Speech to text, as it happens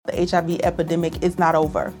The HIV epidemic is not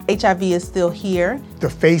over. HIV is still here. The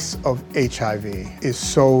face of HIV is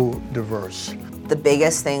so diverse. The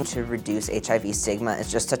biggest thing to reduce HIV stigma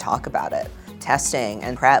is just to talk about it. Testing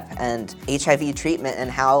and PrEP and HIV treatment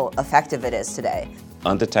and how effective it is today.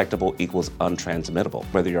 Undetectable equals untransmittable.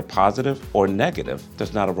 Whether you're positive or negative,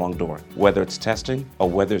 there's not a wrong door. Whether it's testing or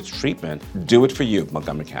whether it's treatment, do it for you,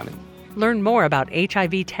 Montgomery County. Learn more about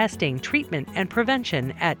HIV testing, treatment, and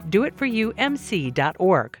prevention at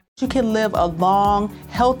doitforyoumc.org. You can live a long,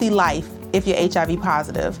 healthy life if you're HIV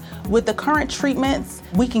positive. With the current treatments,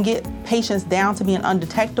 we can get patients down to being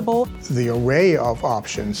undetectable. The array of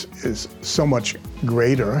options is so much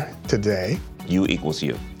greater today. You equals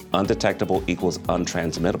you. Undetectable equals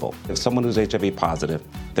untransmittable. If someone who's HIV positive,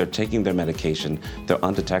 they're taking their medication, they're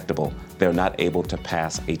undetectable, they're not able to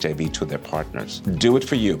pass HIV to their partners. Do it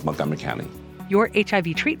for you, Montgomery County. Your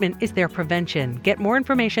HIV treatment is their prevention. Get more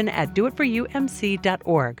information at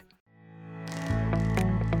doitforyoumc.org.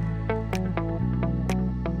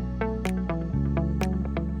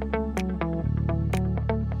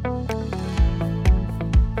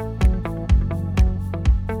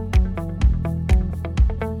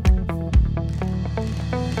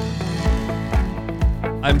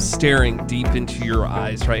 I'm staring deep into your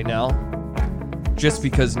eyes right now just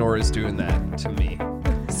because Nora's doing that to me.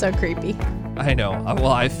 So creepy. I know.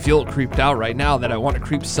 Well, I feel creeped out right now that I want to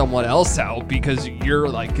creep someone else out because you're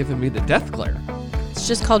like giving me the death glare. It's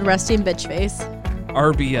just called resting bitch face.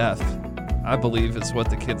 RBF, I believe is what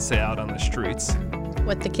the kids say out on the streets.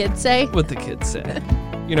 What the kids say? What the kids say.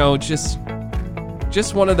 You know, just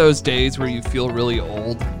one of those days where you feel really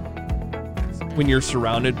old when you're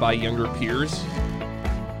surrounded by younger peers.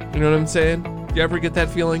 You know what I'm saying? Do you ever get that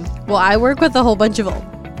feeling? Well, I work with a whole bunch of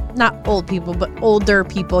not old people, but older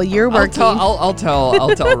people. You're working. I'll tell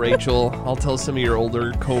Rachel. I'll tell some of your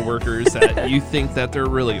older coworkers that you think that they're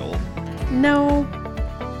really old. No.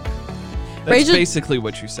 That's Rachel, basically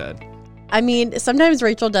what you said. I mean, sometimes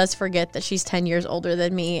Rachel does forget that she's 10 years older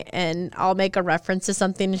than me, and I'll make a reference to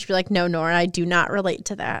something, and she'll be like, no, Nora, I do not relate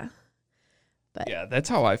to that. But yeah, that's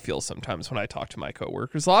how I feel sometimes when I talk to my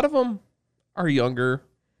coworkers. A lot of them are younger.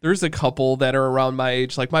 There's a couple that are around my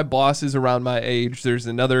age. Like my boss is around my age. There's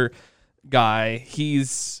another guy.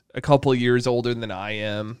 He's a couple of years older than I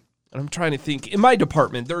am. And I'm trying to think. In my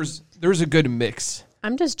department, there's a good mix.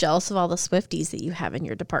 I'm just jealous of all the Swifties that you have in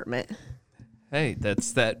your department. Hey,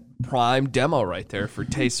 that's that prime demo right there for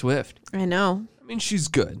Tay Swift. I know. I mean, she's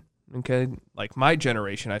good. Okay, like my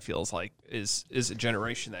generation, I feel is a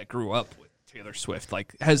generation that grew up with Taylor Swift.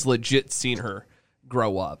 Like has legit seen her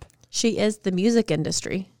grow up. She is the music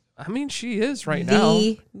industry. I mean, she is right now.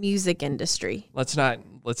 The music industry. Let's not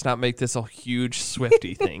make this a huge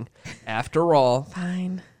Swiftie thing. After all,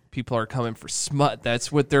 fine. People are coming for Smut. That's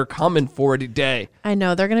what they're coming for today. I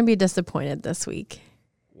know. They're going to be disappointed this week.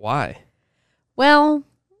 Why? Well,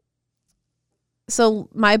 so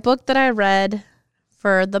my book that I read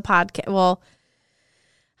for the podcast, well,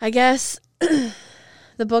 I guess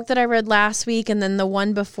the book that I read last week and then the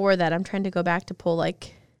one before that, I'm trying to go back to pull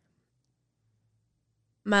like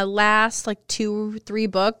my last like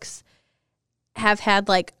 2-3 books have had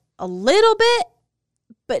like a little bit,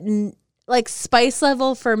 but like spice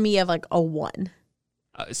level for me of like a 1.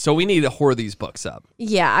 So we need to whore these books up.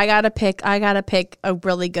 Yeah, I gotta pick a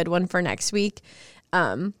really good one for next week.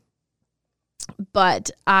 But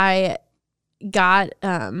I got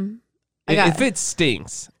if it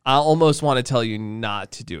stinks, I almost want to tell you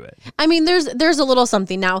not to do it. I mean, there's a little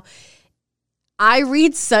something now. I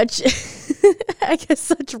read such, I guess,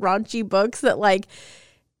 such raunchy books that like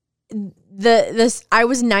I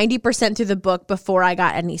was 90% through the book before I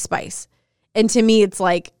got any spice, and to me, it's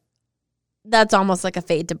like that's almost like a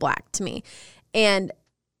fade to black to me.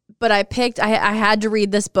 But I had to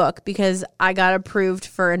read this book because I got approved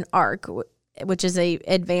for an ARC, which is a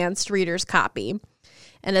advanced reader's copy,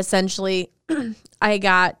 and essentially,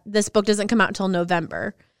 this book doesn't come out until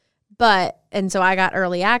November. And so I got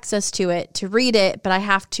early access to it to read it, but I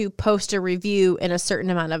have to post a review in a certain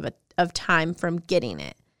amount of time from getting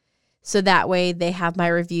it. So that way they have my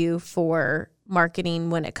review for marketing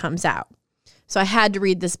when it comes out. So I had to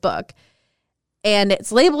read this book. And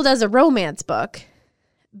it's labeled as a romance book,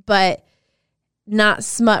 but not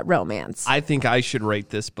smut romance. I think I should rate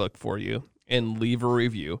this book for you and leave a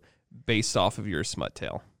review based off of your smut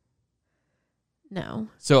tale. No.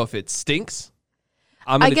 So if it stinks,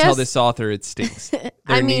 I'm going to tell this author it stinks.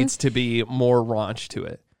 There needs to be more raunch to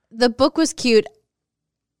it. The book was cute.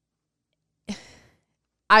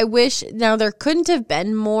 I wish, now there couldn't have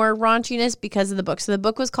been more raunchiness because of the book. So the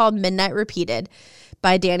book was called Midnight Repeated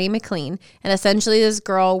by Danny McLean. And essentially this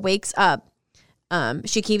girl wakes up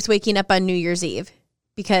She keeps waking up on New Year's Eve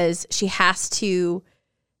because she has to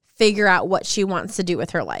figure out what she wants to do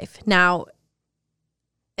with her life. Now,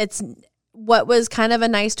 it's what was kind of a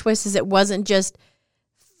nice twist is it wasn't just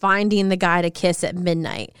finding the guy to kiss at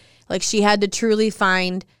midnight. Like, she had to truly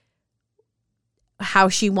find how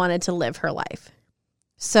she wanted to live her life.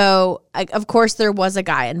 So, of course, there was a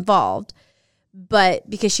guy involved, but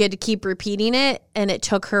because she had to keep repeating it, and it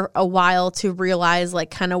took her a while to realize,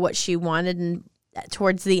 like, kind of what she wanted, and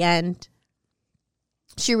towards the end,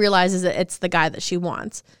 she realizes that it's the guy that she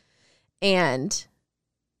wants. And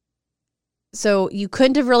so you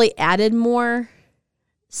couldn't have really added more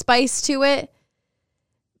spice to it,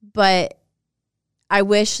 but I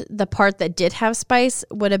wish the part that did have spice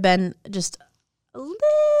would have been just a little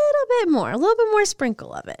bit more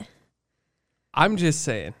sprinkle of it. I'm just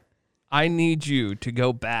saying, I need you to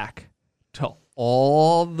go back to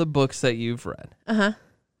all the books that you've read. Uh-huh.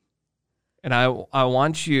 And I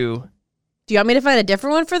want you... Do you want me to find a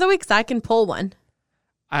different one for the week? Because I can pull one.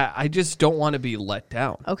 I just don't want to be let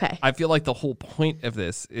down. Okay. I feel like the whole point of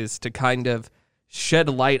this is to kind of shed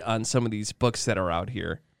light on some of these books that are out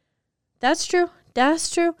here. That's true.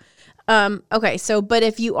 Okay, so, but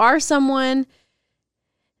if you are someone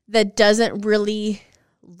that doesn't really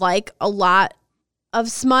like a lot of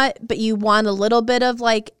smut, but you want a little bit of,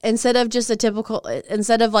 like, instead of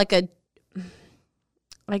like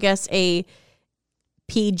a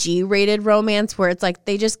PG rated romance where it's like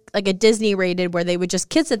they just, like a Disney rated where they would just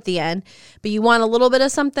kiss at the end, but you want a little bit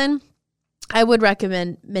of something, I would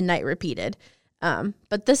recommend Midnight Repeated.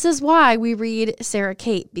 But this is why we read Sarah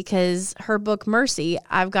Kate, because her book Mercy,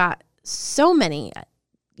 I've got so many,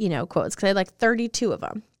 quotes, because I had like 32 of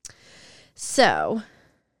them. So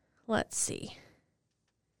let's see.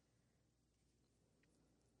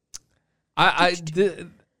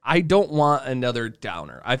 I don't want another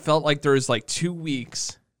downer. I felt like there was like 2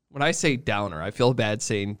 weeks. When I say downer, I feel bad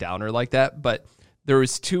saying downer like that, but there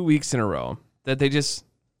was 2 weeks in a row that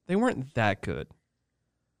they weren't that good.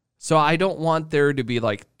 So I don't want there to be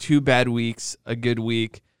like 2 bad weeks, a good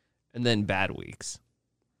week, and then bad weeks.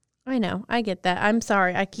 I know. I get that. I'm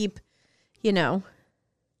sorry. I keep,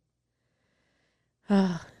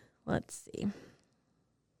 let's see.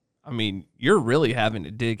 I mean, you're really having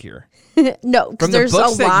to dig here. No, because From the there's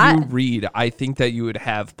books a lot. that you read, I think that you would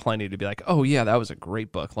have plenty to be like, oh, yeah, that was a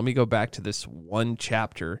great book. Let me go back to this one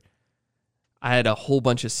chapter. I had a whole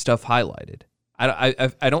bunch of stuff highlighted.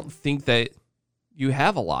 I don't think that you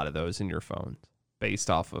have a lot of those in your phone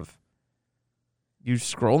based off of you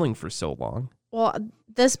scrolling for so long. Well,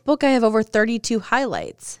 this book, I have over 32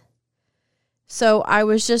 highlights. So I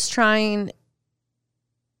was just trying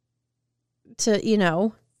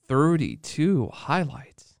to, 32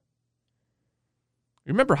 highlights.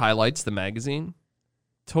 Remember Highlights, the magazine?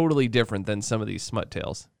 Totally different than some of these smut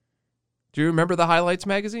tales. Do you remember the Highlights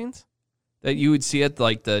magazines that you would see at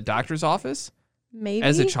like the doctor's office? Maybe.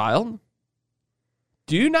 As a child?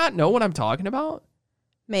 Do you not know what I'm talking about?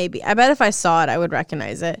 Maybe. I bet if I saw it, I would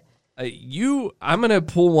recognize it. I'm going to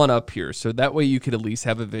pull one up here so that way you could at least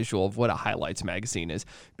have a visual of what a Highlights magazine is.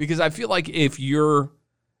 Because I feel like if you're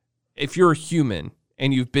a human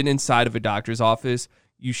and you've been inside of a doctor's office,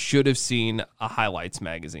 you should have seen a Highlights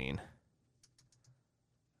magazine.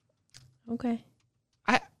 Okay.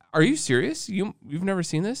 Are you serious? You've never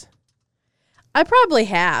seen this? I probably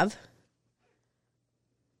have.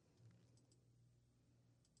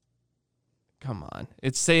 Come on.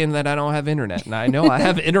 It's saying that I don't have internet, and I know I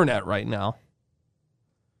have internet right now.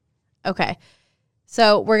 Okay.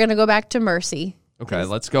 So we're going to go back to Mercy. Okay,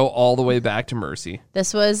 let's go all the way back to Mercy.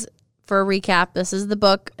 This was, for a recap, this is the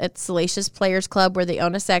book. It's Salacious Players Club, where they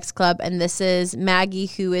own a sex club. And this is Maggie,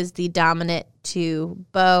 who is the dominant to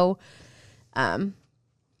Bo. And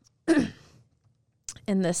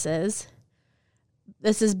this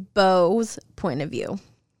is Bo's point of view.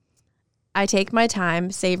 I take my time,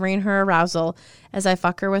 savoring her arousal as I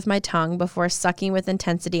fuck her with my tongue before sucking with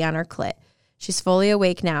intensity on her clit. She's fully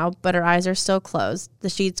awake now, but her eyes are still closed, the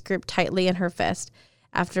sheets gripped tightly in her fist.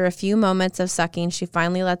 After a few moments of sucking, she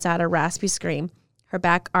finally lets out a raspy scream, her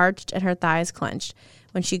back arched and her thighs clenched.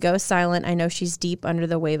 When she goes silent, I know she's deep under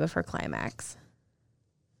the wave of her climax.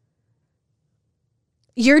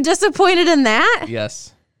 You're disappointed in that?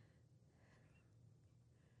 Yes.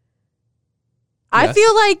 I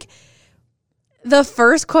feel like the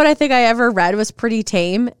first quote I think I ever read was pretty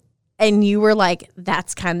tame, and you were like,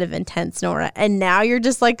 that's kind of intense, Nora. And now you're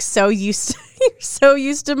just like so used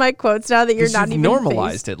to my quotes now that you're not even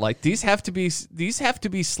normalized it. Like these have to be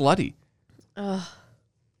slutty. Ugh.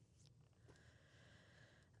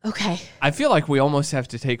 Okay. I feel like we almost have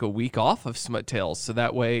to take a week off of Smut Tales so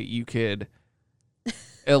that way you could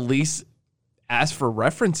at least ask for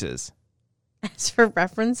references. As for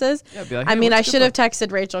references, Yeah, be like, I hey, mean, I what's a should good have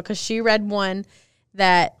texted Rachel because she read one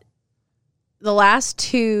that the last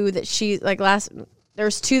two that she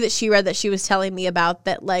there's two that she read that she was telling me about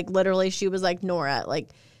that like literally she was like, Nora, like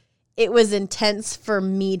it was intense for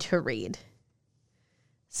me to read.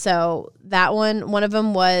 So that one of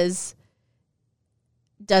them was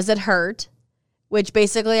Does It Hurt? Which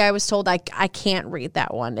basically I was told I can't read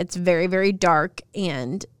that one. It's very, very dark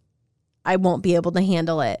and I won't be able to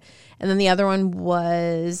handle it. And then the other one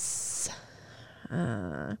was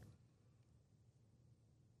I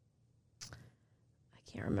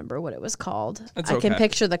can't remember what it was called. That's I can okay.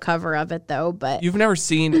 picture the cover of it though, but You've never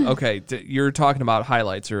seen, okay, you're talking about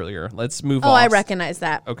highlights earlier. Let's move oh, on. I recognize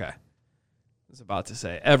that. Okay. I was about to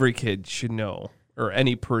say, every kid should know, or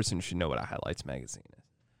any person should know what a highlights magazine is.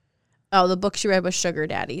 Oh, the book she read was Sugar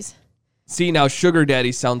Daddies. See, now Sugar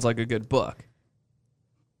Daddy sounds like a good book.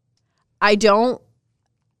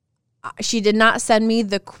 She did not send me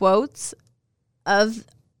the quotes of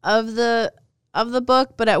the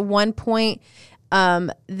book, but at one point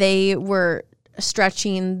they were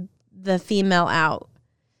stretching the female out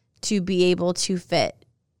to be able to fit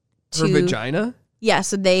Her vagina? Yeah,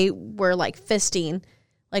 so they were like fisting,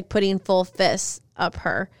 like putting full fists up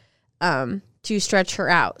her to stretch her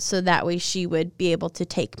out so that way she would be able to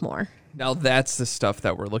take more. Now that's the stuff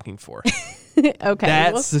that we're looking for. Okay.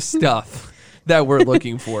 That's the stuff that we're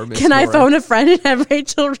looking for, Miss Can I Nora. phone a friend and have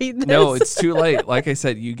Rachel read this? No, it's too late. Like I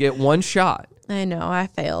said, you get one shot. I know, I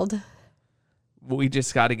failed. We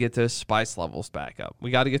just got to get those spice levels back up.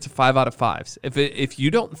 We got to get to 5 out of 5s. If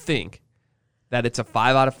you don't think that it's a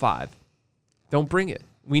 5 out of 5, don't bring it.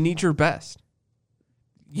 We need your best.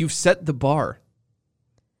 You've set the bar.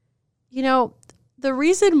 You know, the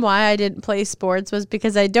reason why I didn't play sports was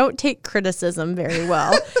because I don't take criticism very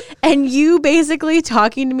well. And you basically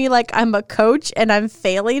talking to me like I'm a coach and I'm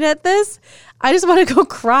failing at this, I just want to go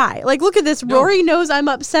cry. Like, look at this. No. Rory knows I'm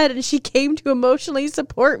upset and she came to emotionally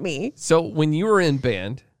support me. So when you were in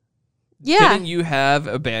band, Yeah. didn't you have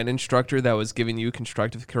a band instructor that was giving you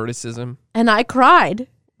constructive criticism? And I cried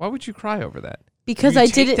Why would you cry over that? because you I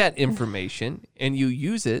take didn't. that information and you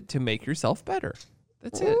use it to make yourself better.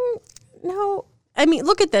 That's it. No. I mean,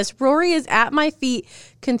 look at this. Rory is at my feet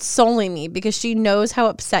consoling me because she knows how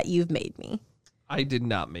upset you've made me. I did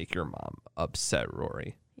not make your mom upset,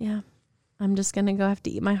 Rory. Yeah. I'm just going to go have to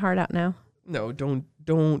eat my heart out now. No, don't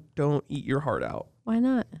eat your heart out Why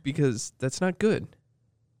not? because that's not good.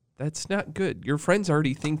 That's not good. Your friends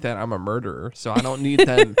already think that I'm a murderer, so I don't need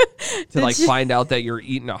them to like find out that you're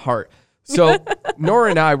eating a heart. So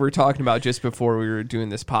Nora and I were talking about just before we were doing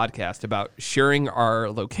this podcast about sharing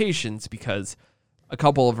our locations because a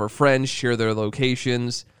couple of our friends share their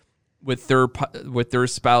locations with their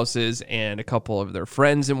spouses and a couple of their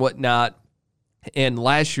friends and whatnot. And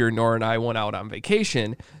last year, Nora and I went out on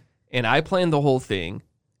vacation, and I planned the whole thing.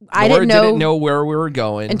 I Nora didn't know where we were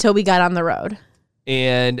going until we got on the road.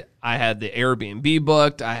 and I had the Airbnb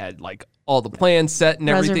booked. I had like all the plans set and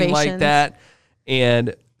everything like Reservations. that.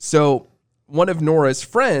 And so one of Nora's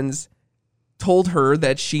friends told her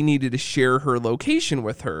that she needed to share her location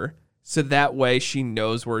with her so that way she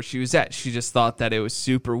knows where she was at. She just thought that it was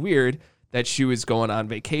super weird that she was going on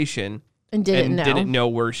vacation And didn't know.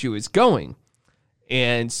 where she was going.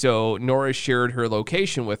 And so Nora shared her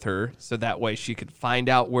location with her so that way she could find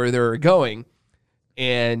out where they were going.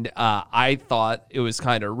 And I thought it was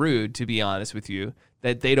kind of rude, to be honest with you,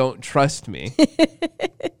 that they don't trust me.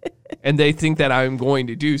 And they think that I'm going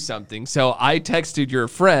to do something. So I texted your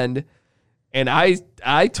friend and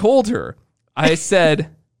I told her, I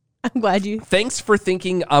said, I'm glad you. thanks for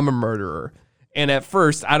thinking I'm a murderer. And at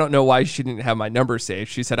first, I don't know why she didn't have my number saved.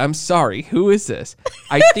 She said, I'm sorry, who is this?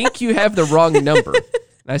 I think you have the wrong number.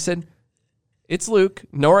 And I said, it's Luke.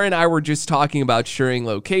 Nora and I were just talking about sharing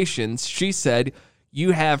locations. She said,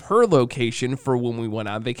 you have her location for when we went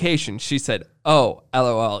on vacation. She said, oh,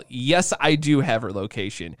 LOL. Yes, I do have her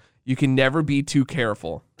location. You can never be too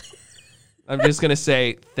careful. I'm just going to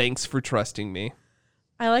say, thanks for trusting me.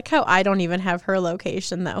 I like how I don't even have her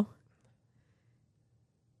location though.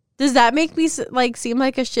 Does that make me like seem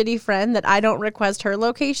like a shitty friend that I don't request her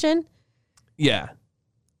location? Yeah.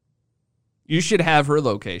 You should have her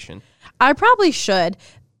location. I probably should,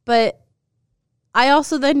 but I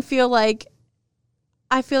also then feel like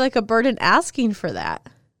a burden asking for that.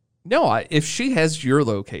 No, if she has your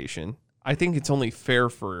location, I think it's only fair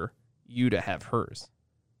for you to have hers.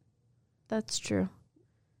 That's true.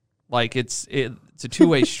 Like it's a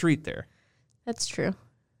two-way street there. That's true.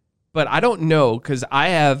 But I don't know because I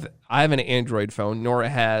have an Android phone. Nora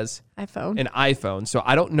has iPhone. an iPhone, so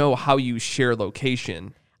I don't know how you share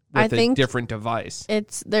location with a different device.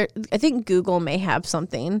 It's there. I think Google may have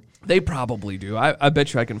something. They probably do. I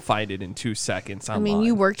bet you I can find it in 2 seconds online. I mean,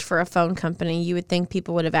 you worked for a phone company. You would think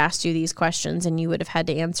people would have asked you these questions and you would have had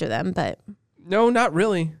to answer them, but No, not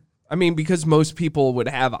really. I mean, because most people would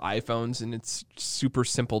have iPhones and it's super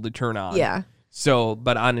simple to turn on. yeah. So,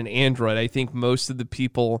 but on an Android, I think most of the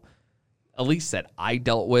people, at least that I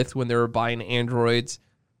dealt with when they were buying Androids,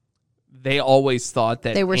 they always thought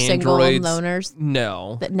that They were single and Androids- loners.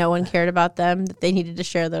 No. That no one cared about them, that they needed to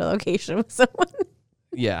share their location with someone.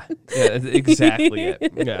 Yeah, exactly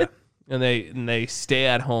it. Yeah. And they stay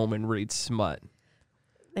at home and read smut.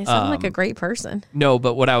 They sound like a great person. No,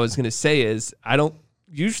 but what I was going to say is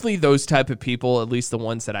usually those type of people, at least the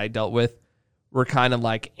ones that I dealt with, were kind of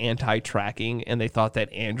like anti-tracking, and they thought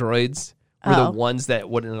that Androids were the ones that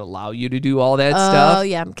wouldn't allow you to do all that stuff. Oh,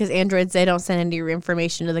 yeah, because Androids, they don't send any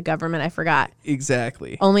information to the government. I forgot.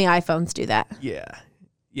 Exactly. Only iPhones do that.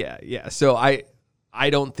 Yeah. So I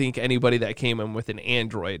don't think anybody that came in with an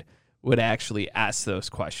Android would actually ask those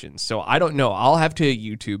questions. So I don't know. I'll have to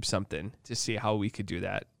YouTube something to see how we could do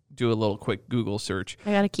that. Do a little quick Google search.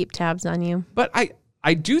 I got to keep tabs on you. But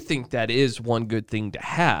I do think that is one good thing to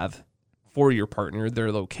have for your partner,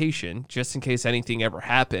 their location, just in case anything ever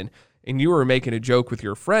happened. And you were making a joke with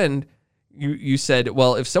your friend. You said,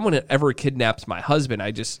 well, if someone ever kidnaps my husband,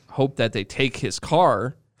 I just hope that they take his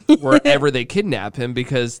car wherever they kidnap him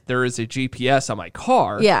because there is a GPS on my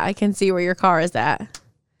car. Yeah, I can see where your car is at.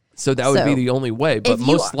 So that would be the only way. But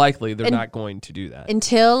most likely they're and- not going to do that.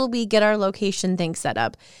 Until we get our location thing set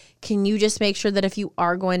up, can you just make sure that if you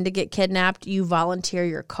are going to get kidnapped, you volunteer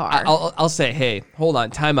your car? I'll say, hey, hold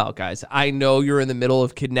on, time out, guys. I know you're in the middle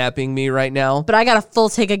of kidnapping me right now. But I got a full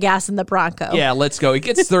tank of gas in the Bronco. Yeah, let's go. It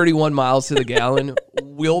gets 31 miles to the gallon.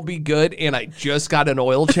 We'll be good. And I just got an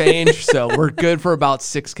oil change, so we're good for about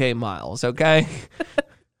 6K miles, okay?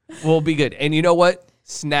 We'll be good. And you know what?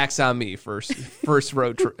 Snacks on me first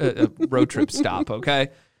road trip stop, okay?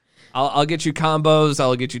 I'll get you combos.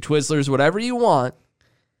 I'll get you Twizzlers, whatever you want.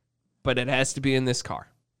 But it has to be in this car.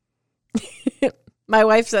 My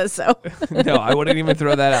wife says so. No, I wouldn't even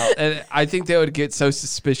throw that out. And I think they would get so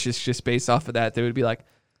suspicious just based off of that. They would be like,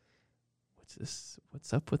 "What's this?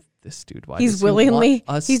 What's up with this dude? Why He's does he willingly-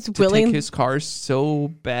 want us he's to willing- take his car so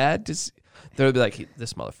bad?" They would be like,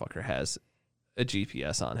 "This motherfucker has a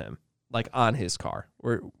GPS on him, like on his car."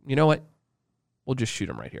 Or you know what? We'll just shoot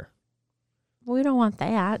him right here. We don't want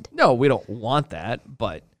that. No, we don't want that,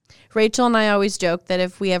 but Rachel and I always joke that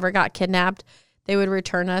if we ever got kidnapped, they would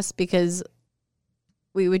return us because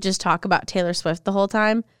we would just talk about Taylor Swift the whole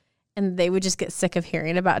time, and they would just get sick of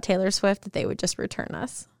hearing about Taylor Swift, that they would just return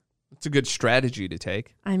us. it's a good strategy to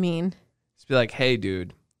take. I mean, Just be like, "Hey,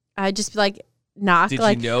 dude, I'd just be like, knock. did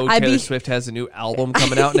like, you know I'd Taylor be, Swift has a new album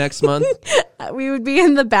coming out next month?" we would be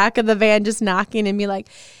in the back of the van just knocking and be like,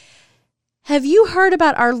 have you heard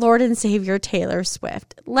about our Lord and Savior Taylor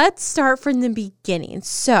Swift? Let's start from the beginning.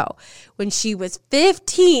 So when she was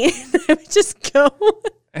 15, I would just go.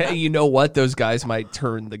 Hey, you know what? Those guys might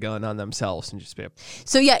turn the gun on themselves and just be.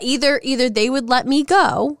 So yeah, either they would let me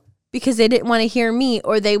go because they didn't want to hear me,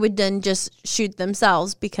 or they would then just shoot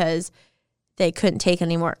themselves because they couldn't take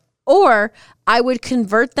anymore. Or I would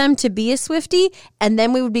convert them to be a Swiftie, and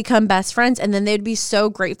then we would become best friends, and then they'd be so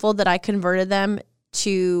grateful that I converted them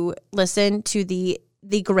to listen to the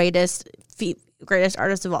greatest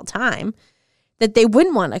artist of all time, that they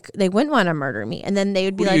wouldn't want to murder me. And then they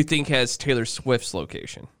would be Who like, do you think has Taylor Swift's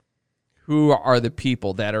location? Who are the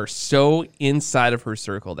people that are so inside of her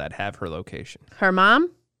circle that have her location? her mom,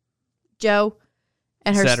 Joe,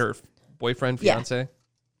 and Is her. that her boyfriend, Yeah. fiance,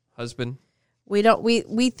 husband?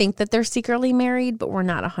 We think that they're secretly married, but we're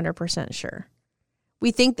not 100% sure.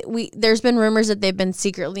 We think that there's been rumors that they've been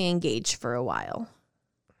secretly engaged for a while.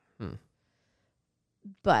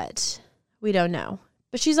 But we don't know.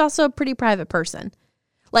 But she's also a pretty private person.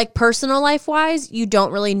 Like, personal life wise, you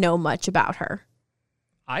don't really know much about her.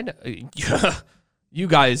 I know. You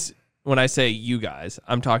guys, when I say you guys,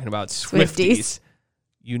 I'm talking about Swifties.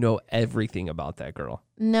 You know everything about that girl.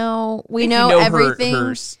 No, we You know everything.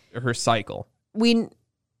 Her cycle.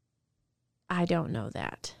 I don't know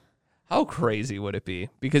that. How crazy would it be?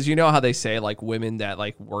 Because you know how they say, like, women that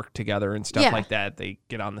like work together and stuff Yeah. like that, they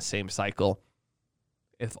get on the same cycle.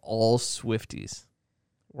 If all Swifties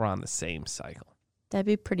were on the same cycle, That'd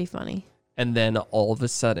be pretty funny. and then all of a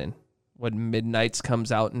sudden, when Midnights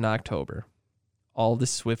comes out in October, all the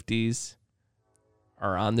Swifties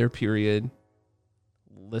are on their period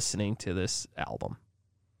listening to this album.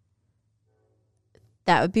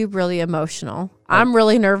 That would be really emotional. I'm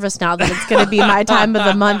really nervous now that it's going to be my time of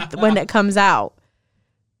the month when it comes out.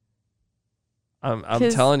 I'm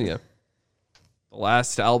telling you. The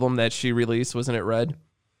last album that she released, wasn't it Red?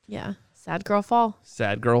 Yeah. Sad Girl Fall.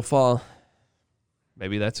 Sad Girl Fall.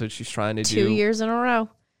 Maybe that's what she's trying to do. 2 years in a row.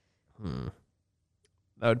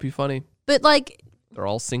 That would be funny. But like, they're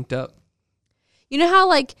all synced up. you know how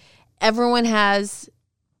like everyone has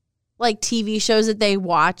like TV shows that they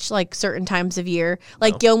watch like certain times of year?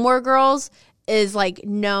 Like Gilmore Girls is like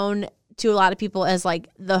known to a lot of people as like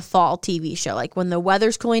the fall TV show. Like when the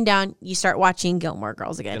weather's cooling down, you start watching Gilmore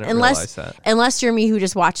Girls again. Unless you're me who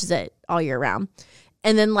just watches it all year round.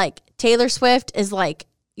 And then like Taylor Swift is like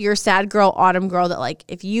your sad girl, autumn girl that like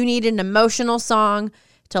if you need an emotional song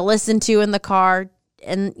to listen to in the car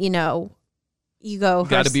and you know, you go. You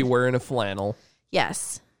got to be wearing a flannel.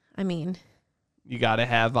 Yes. I mean, you got to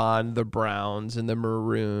have on the browns and the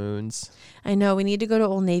maroons. I know. We need to go to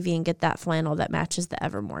Old Navy and get that flannel that matches the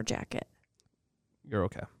Evermore jacket. You're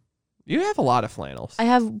okay. You have a lot of flannels. I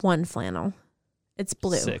have one flannel. It's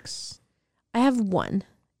blue. 6. I have one.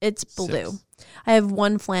 It's blue. 6. I have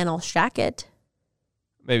one flannel shacket.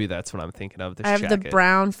 Maybe that's what I'm thinking of. I have the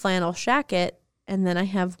brown flannel shacket, and then I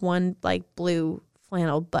have one like blue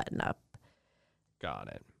flannel button up. Got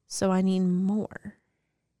it. So I need more.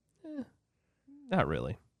 Not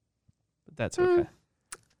really. But that's okay.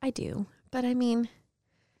 I do. But I mean,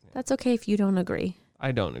 that's okay if you don't agree.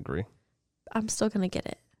 I don't agree. I'm still going to get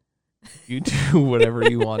it. You do whatever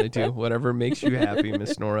you want to do. Whatever makes you happy,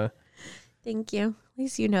 Miss Nora. Thank you. At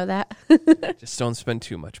least you know that. Just don't spend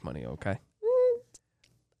too much money, okay?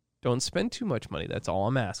 Don't spend too much money. That's all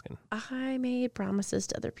I'm asking. I made promises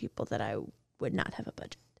to other people that I would not have a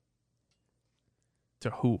budget. To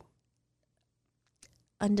who?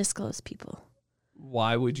 Undisclosed people.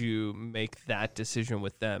 Why would you make that decision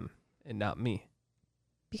with them and not me?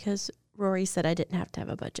 Because Rory said I didn't have to have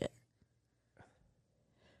a budget.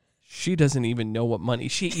 She doesn't even know what money.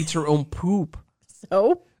 She eats her own poop.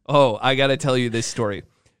 So? Oh, I got to tell you this story.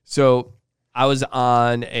 So I was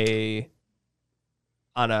on a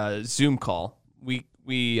Zoom call. We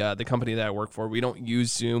the company that I work for, we don't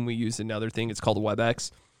use Zoom. We use another thing. It's called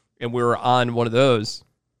WebEx. And we were on one of those.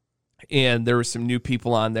 And there were some new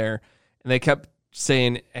people on there. And they kept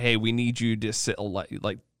saying, hey, we need you to sit,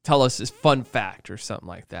 like tell us this fun fact or something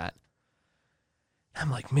like that.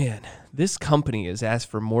 I'm like, man, this company has asked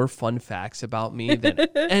for more fun facts about me than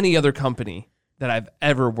any other company that I've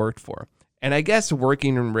ever worked for. And I guess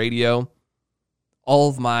working in radio, all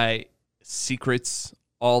of my secrets,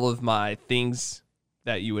 all of my things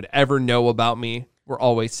that you would ever know about me were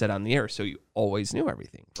always said on the air. So you always knew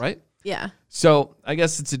everything, right? Yeah. So I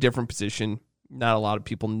guess it's a different position. Not a lot of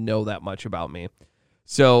people know that much about me.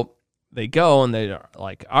 So they go and they're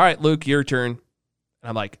like, all right, Luke, your turn. And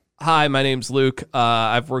I'm like, hi, my name's Luke.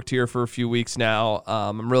 I've worked here for a few weeks now.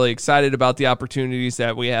 I'm really excited about the opportunities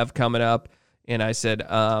that we have coming up. And I said,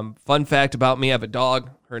 fun fact about me, I have a dog.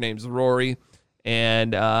 Her name's Rory.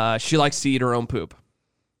 And she likes to eat her own poop.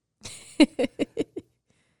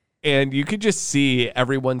 And you could just see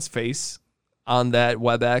everyone's face on that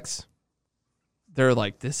WebEx. They're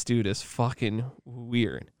like, this dude is fucking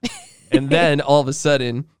weird. And then all of a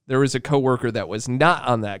sudden, there was a coworker that was not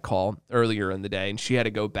on that call earlier in the day, and she had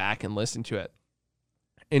to go back and listen to it.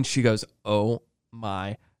 And she goes, oh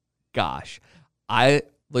my gosh. I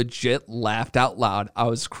legit laughed out loud. I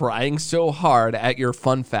was crying so hard at your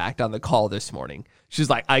fun fact on the call this morning. She's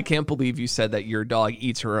like, I can't believe you said that your dog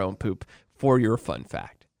eats her own poop for your fun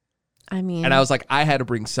fact. I mean. And I was like, I had to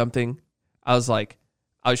bring something. I was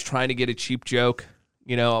trying to get a cheap joke.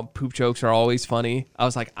 You know, poop jokes are always funny. I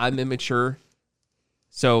was like, I'm immature,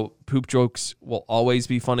 so poop jokes will always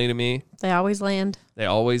be funny to me. They always land. They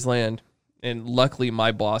always land. And luckily,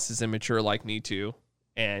 my boss is immature like me too,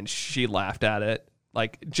 and she laughed at it.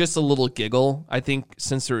 Like, just a little giggle. I think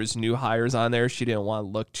since there was new hires on there, she didn't want to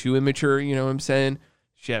look too immature, you know what I'm saying?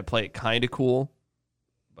 She had to play it kind of cool.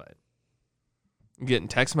 But I'm getting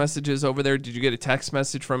text messages over there. Did you get a text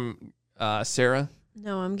message from Sarah?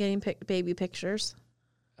 No, I'm getting baby pictures.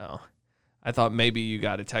 Oh, I thought maybe you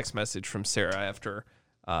got a text message from Sarah after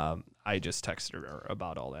I just texted her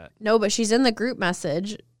about all that. No, but she's in the group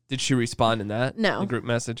message. Did she respond in that? No. The group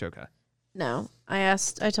message? Okay. No. I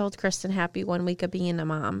told Kristen happy 1 week of being a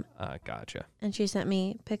mom. Gotcha. And she sent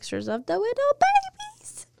me pictures of the little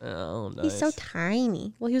babies. Oh, nice. He's so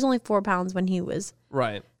tiny. Well, he was only 4 pounds when he was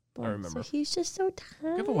right. born. I remember. So he's just so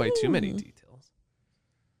tiny. Give away too many details.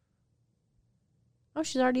 Oh,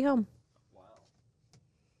 she's already home.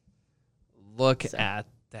 Look at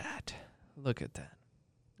that. Look at that.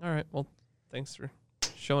 All right. Well, thanks for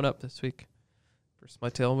showing up this week. for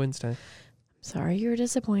Smut Tail Wednesday. Sorry you're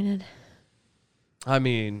disappointed. I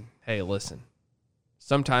mean, hey, listen.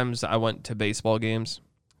 Sometimes I went to baseball games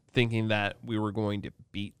thinking that we were going to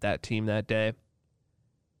beat that team that day.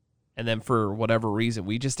 And then for whatever reason,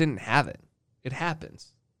 we just didn't have it. It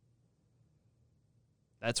happens.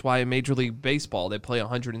 That's why in Major League Baseball, they play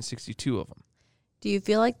 162 of them. Do you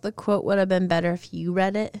feel like the quote would have been better if you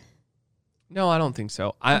read it? No, I don't think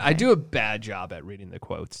so. I do a bad job at reading the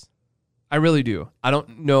quotes. I really do. I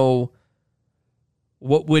don't know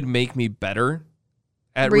what would make me better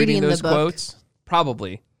at reading those quotes.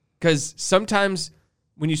 Probably. Because sometimes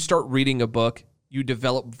when you start reading a book, you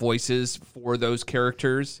develop voices for those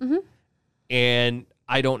characters. Mm-hmm. And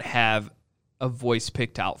I don't have a voice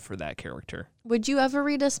picked out for that character. Would you ever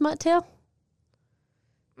read a Smut Tale?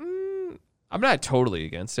 I'm not totally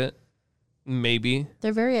against it. Maybe.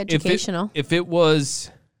 They're very educational. If it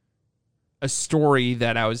was a story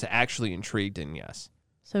that I was actually intrigued in, yes.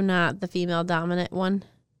 So not the female dominant one?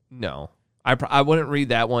 No. I wouldn't read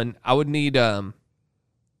that one. I would need a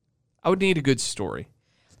good story.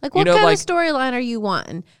 Like what kind of storyline are you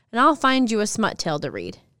wanting? And I'll find you a Smut Tale to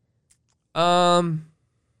read. The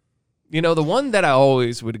one that I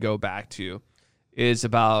always would go back to is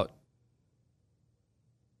about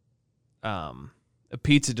a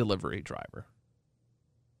pizza delivery driver.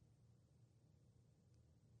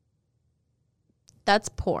 That's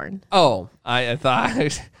porn. Oh, I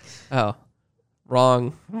thought. Oh,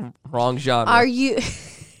 wrong genre. Are you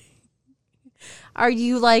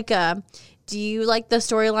like do you like the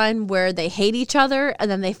storyline where they hate each other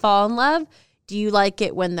and then they fall in love? Do you like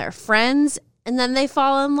it when they're friends and then they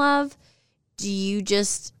fall in love? Do you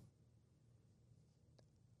just...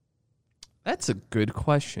 That's a good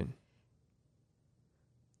question.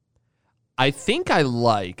 I think I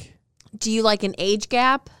like... Do you like an age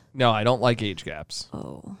gap? No, I don't like age gaps.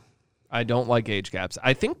 Oh. I don't like age gaps.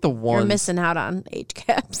 I think the ones... You're missing out on age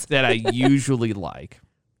gaps. that I usually like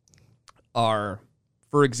are,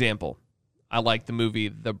 for example, I like the movie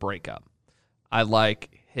The Breakup. I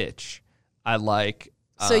like Hitch. I like...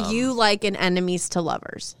 So you like an enemies to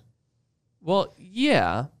lovers? Well,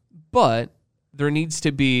 yeah, but there needs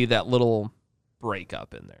to be that little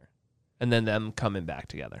breakup in there, and then them coming back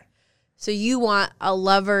together. So you want a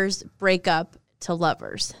lovers breakup to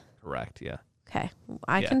lovers? Correct. Yeah. Okay,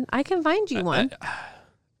 I can find you one.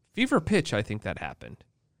 Fever Pitch. I think that happened.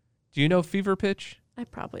 Do you know Fever Pitch? I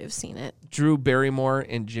probably have seen it. Drew Barrymore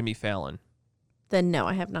and Jimmy Fallon. Then no,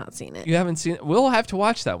 I have not seen it. You haven't seen it? We'll have to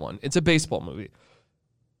watch that one. It's a baseball movie.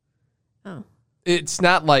 Oh. It's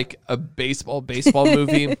not like a baseball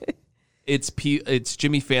movie. It's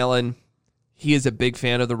Jimmy Fallon. He is a big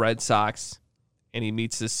fan of the Red Sox, and he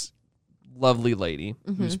meets this lovely lady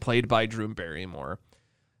who's played by Drew Barrymore.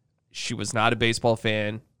 She was not a baseball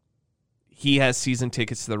fan. He has season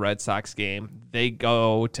tickets to the Red Sox game. They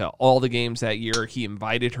go to all the games that year. He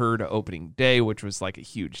invited her to opening day, which was like a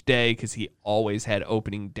huge day because he always had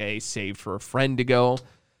opening day saved for a friend to go.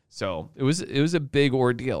 So it was a big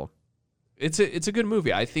ordeal. It's a good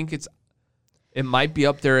movie. I think it might be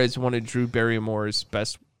up there as one of Drew Barrymore's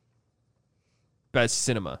best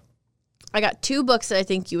cinema. I got two books that I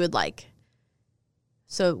think you would like.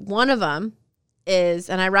 So one of them is,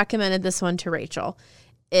 and I recommended this one to Rachel,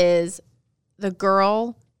 is the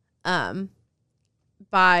girl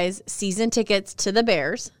buys season tickets to the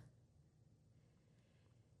Bears.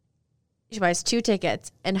 She buys 2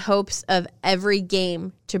 tickets in hopes of every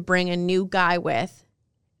game to bring a new guy with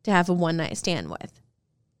to have a one-night stand with.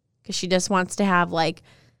 Because she just wants to have, like,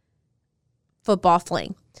 football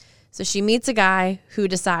fling. So she meets a guy who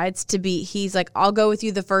decides to be, he's like, I'll go with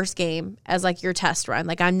you the first game as, like, your test run.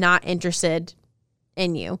 Like, I'm not interested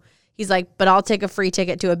in you. He's like, but I'll take a free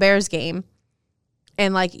ticket to a Bears game.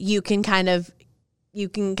 And, like, you can kind of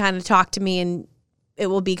talk to me and it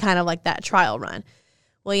will be kind of like that trial run.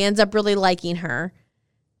 Well, he ends up really liking her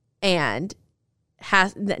and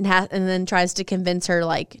then tries to convince her,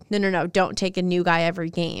 like, no, don't take a new guy every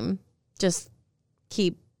game. Just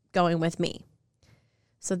keep going with me.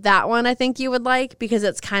 So that one I think you would like because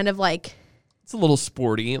it's kind of like... It's a little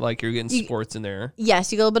sporty, like you're getting sports in there.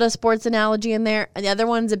 Yes, you get a little bit of sports analogy in there. And the other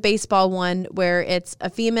one's a baseball one where it's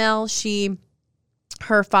a female.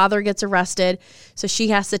 Her father gets arrested, so she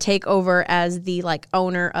has to take over as the, like,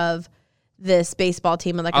 owner of this baseball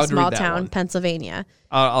team in, like, a small town, Pennsylvania.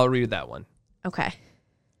 I'll read that one. Okay.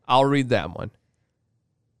 I'll read that one.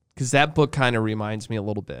 Because that book kind of reminds me a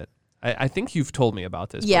little bit. I think you've told me about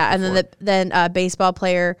this. Yeah, and then a baseball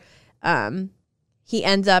player, he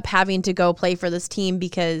ends up having to go play for this team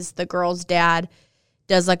because the girl's dad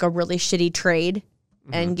does, like, a really shitty trade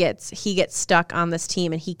and he gets stuck on this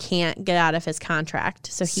team and he can't get out of his contract.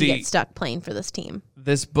 So he gets stuck playing for this team.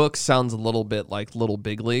 This book sounds a little bit like Little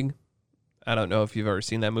Big League. I don't know if you've ever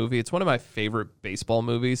seen that movie. It's one of my favorite baseball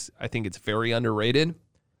movies. I think it's very underrated.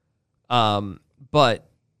 But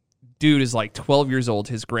dude is like 12 years old.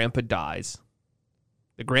 His grandpa dies.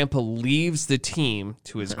 The grandpa leaves the team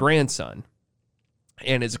to his grandson.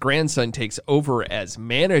 And his grandson takes over as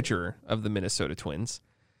manager of the Minnesota Twins.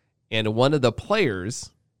 And one of the players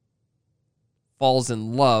falls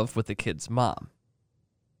in love with the kid's mom.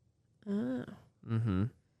 Oh. Mm-hmm.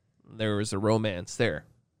 There was a romance there.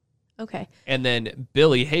 Okay. And then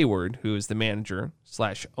Billy Hayward, who is the manager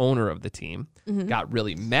 / owner of the team, got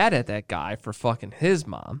really mad at that guy for fucking his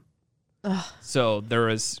mom. Ugh. So there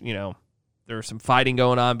was some fighting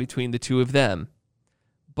going on between the two of them.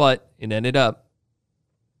 But it ended up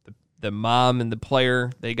the mom and the player,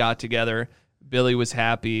 they got together. Billy was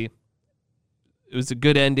happy. It was a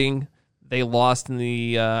good ending. They lost in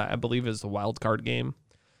the, I believe it was the wild card game,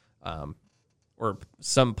 or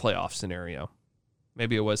some playoff scenario.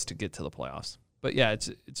 Maybe it was to get to the playoffs. But yeah,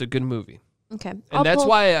 it's a good movie. Okay. And that's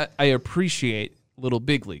why I appreciate Little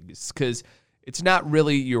Big Leagues, because it's not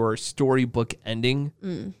really your storybook ending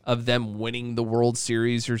of them winning the World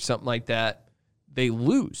Series or something like that. They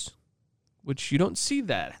lose, which you don't see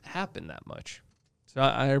that happen that much. So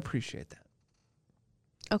I appreciate that.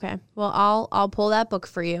 Okay. Well, I'll pull that book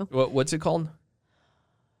for you. What's it called?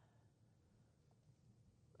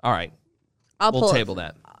 All right. We'll table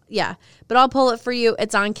that. Yeah, but I'll pull it for you.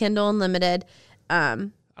 It's on Kindle Unlimited. I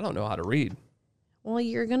don't know how to read. Well,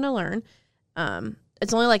 you're going to learn.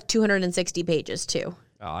 It's only like 260 pages, too.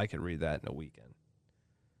 Oh, I can read that in a weekend.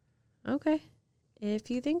 Okay,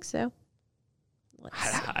 if you think so.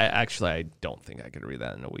 I don't think I could read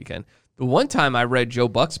that in a weekend. The one time I read Joe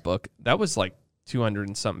Buck's book, that was like 200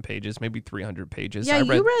 and something pages, maybe 300 pages. Yeah,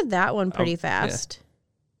 you read that one pretty fast.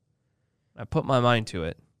 Yeah. I put my mind to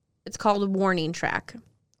it. It's called Warning Track.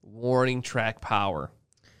 Warning Track Power.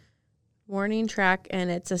 Warning Track,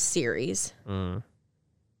 and it's a series.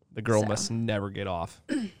 The girl must never get off.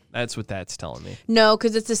 That's what that's telling me. No,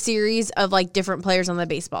 because it's a series of like different players on the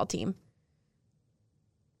baseball team.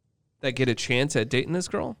 That get a chance at dating this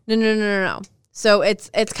girl? No. So it's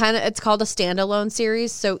called a standalone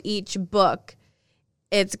series. So each book,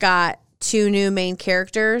 it's got 2 new main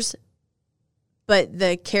characters, but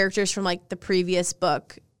the characters from like the previous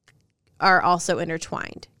book are also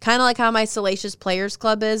intertwined. Kind of like how my Salacious Players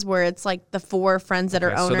Club is, where it's like the 4 friends that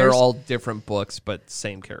are owners. So they're all different books, but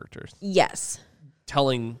same characters. Yes.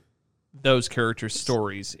 Telling those characters'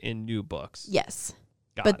 stories in new books. Yes.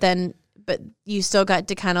 But you still got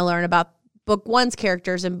to kind of learn about book 1's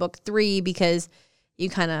characters in book 3, because you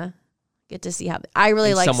kind of get to see how I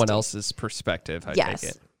really like someone else's perspective. I take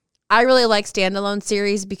it. I really like standalone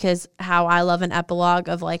series because how I love an epilogue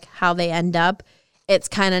of like how they end up. It's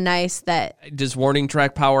kind of nice that. Does Warning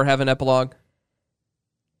Track Power have an epilogue?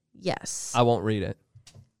 Yes. I won't read it.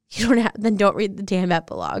 Then don't read the damn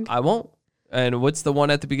epilogue. I won't. And what's the one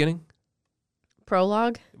at the beginning?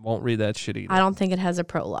 Prologue? Won't read that shit either. I don't think it has a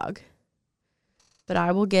prologue. But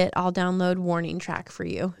I'll download Warning Track for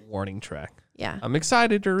you. Warning Track. Yeah. I'm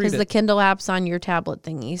excited to read it. Because the Kindle app's on your tablet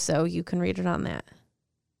thingy, so you can read it on that.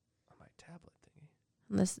 On my tablet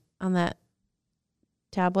thingy? On that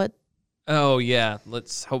tablet. Oh, yeah.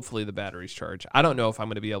 Hopefully the battery's charged. I don't know if I'm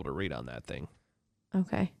going to be able to read on that thing.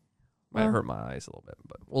 Okay. Might hurt my eyes a little bit,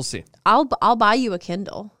 but we'll see. I'll buy you a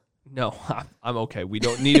Kindle. No, I'm okay. We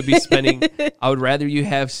don't need to be spending. I would rather you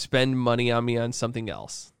spend money on me on something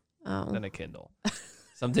else than a Kindle.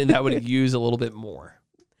 Something that would use a little bit more.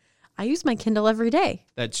 I use my Kindle every day.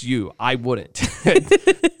 That's you. I wouldn't.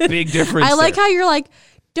 Big difference. I like how you're like,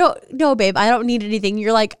 no, babe, I don't need anything.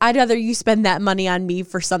 You're like, I'd rather you spend that money on me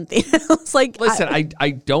for something else. Like, listen,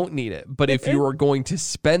 I don't need it, but if you were going to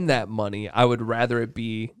spend that money, I would rather it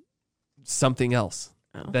be something else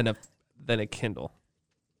than a Kindle.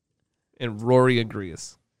 And Rory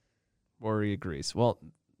agrees. Well,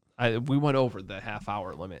 we went over the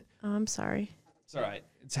half-hour limit. Oh, I'm sorry. It's all right.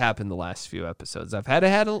 It's happened the last few episodes. I've had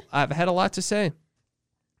a lot to say.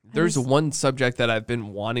 There's one subject that I've been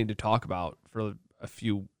wanting to talk about for a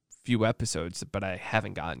few episodes, but I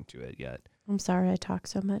haven't gotten to it yet. I'm sorry I talk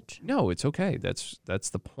so much. No, it's okay. That's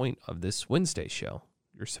the point of this Wednesday show.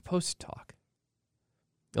 You're supposed to talk.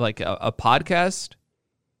 Like a podcast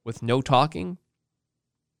with no talking,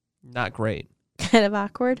 not great. Kind of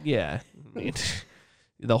awkward. Yeah. I mean,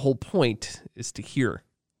 the whole point is to hear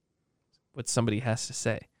what somebody has to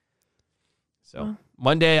say. So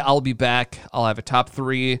Monday I'll be back. I'll have a top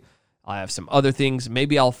 3 I'll have some other things.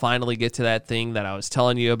 Maybe I'll finally get to that thing that I was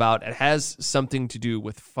telling you about. It has something to do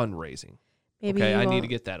with fundraising. Maybe okay, I need to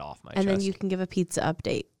get that off my chest. And then you can give a pizza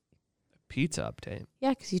update. Pizza update?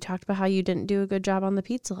 Yeah, because you talked about how you didn't do a good job on the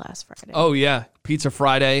pizza last Friday. Oh, yeah. Pizza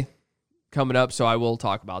Friday coming up, so I will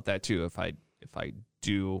talk about that too if I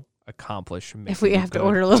do accomplish. If we have to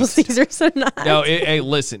order Little Caesars or not. No, hey,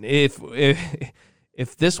 listen, if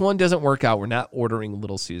this one doesn't work out, we're not ordering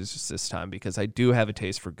Little Caesars this time because I do have a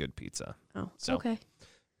taste for good pizza. Oh, so okay.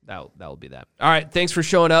 That'll be that. All right, thanks for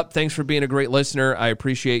showing up. Thanks for being a great listener. I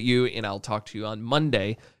appreciate you, and I'll talk to you on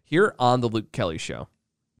Monday here on The Luke Kelly Show.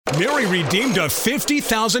 Mary redeemed a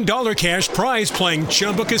 $50,000 cash prize playing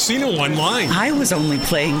Chumba Casino online. I was only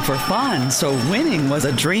playing for fun, so winning was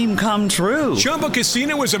a dream come true. Chumba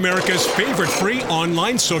Casino is America's favorite free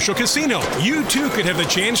online social casino. You too could have the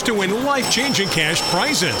chance to win life-changing cash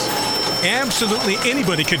prizes. Absolutely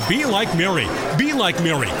anybody could be like Mary. Be like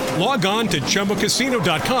Mary. Log on to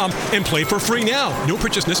ChumbaCasino.com and play for free now. No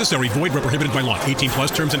purchase necessary. Void where prohibited by law. 18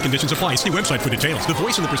 plus terms and conditions apply. See website for details. The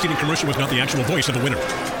voice in the preceding commercial was not the actual voice of the winner.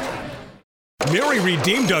 Mary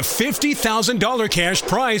redeemed a $50,000 cash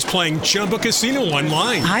prize playing Chumba Casino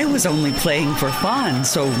online. I was only playing for fun,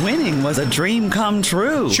 so winning was a dream come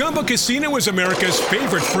true. Chumba Casino is America's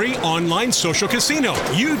favorite free online social casino.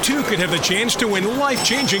 You too could have the chance to win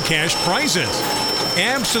life-changing cash prizes.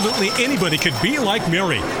 Absolutely anybody could be like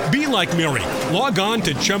Mary. Be like Mary. Log on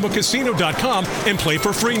to ChumbaCasino.com and play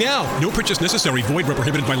for free now. No purchase necessary. Void where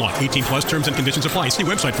prohibited by law. 18 plus terms and conditions apply. See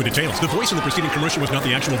website for details. The voice in the preceding commercial was not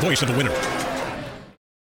the actual voice of the winner.